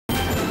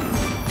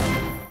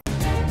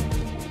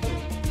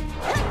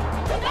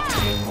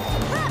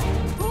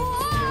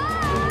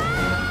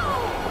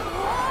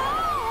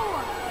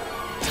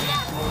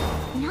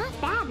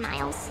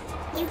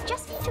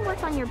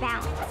your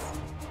balance.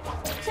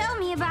 Tell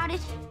me about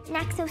it.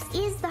 Naxos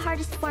is the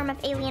hardest form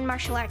of alien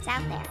martial arts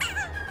out there.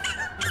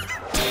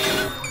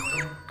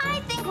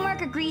 I think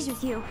Mark agrees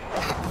with you.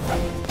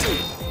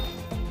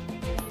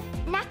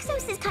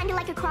 Naxos is kind of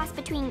like a cross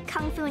between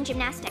Kung Fu and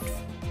gymnastics.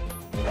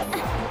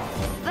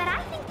 But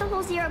I think the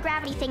whole zero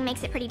gravity thing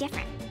makes it pretty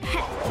different.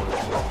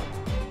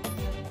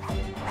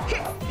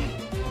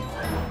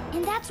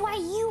 And that's why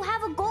you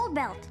have a gold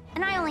belt,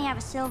 and I only have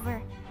a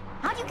silver.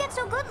 How'd you get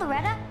so good,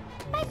 Loretta?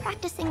 By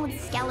practicing with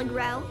Skellig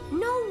Row.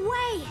 No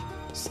way!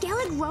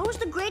 Skellig Row's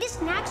the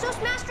greatest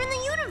Naxos master in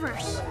the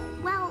universe.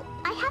 Well,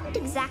 I haven't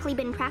exactly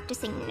been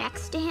practicing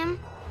next to him.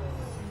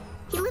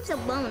 He lives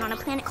alone on a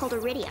planet called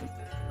Iridium.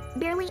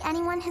 Barely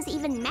anyone has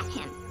even met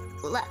him.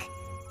 Look,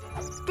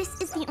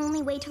 this is the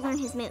only way to learn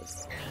his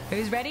moves.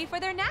 Who's ready for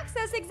their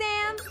Naxos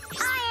exam?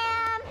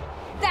 I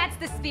am! That's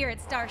the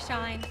spirit,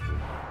 Starshine.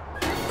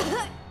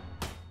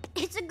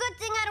 It's a good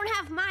thing I don't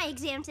have my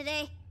exam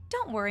today.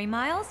 Don't worry,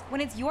 Miles.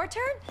 When it's your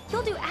turn,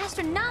 you'll do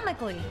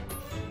astronomically.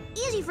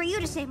 Easy for you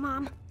to say,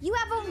 Mom. You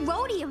have a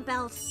rhodium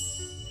belt.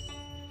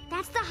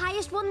 That's the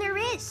highest one there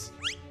is.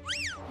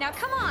 Now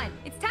come on,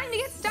 it's time to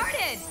get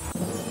started.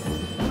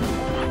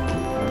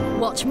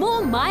 Watch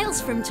more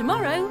Miles from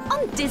Tomorrow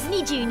on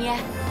Disney Junior.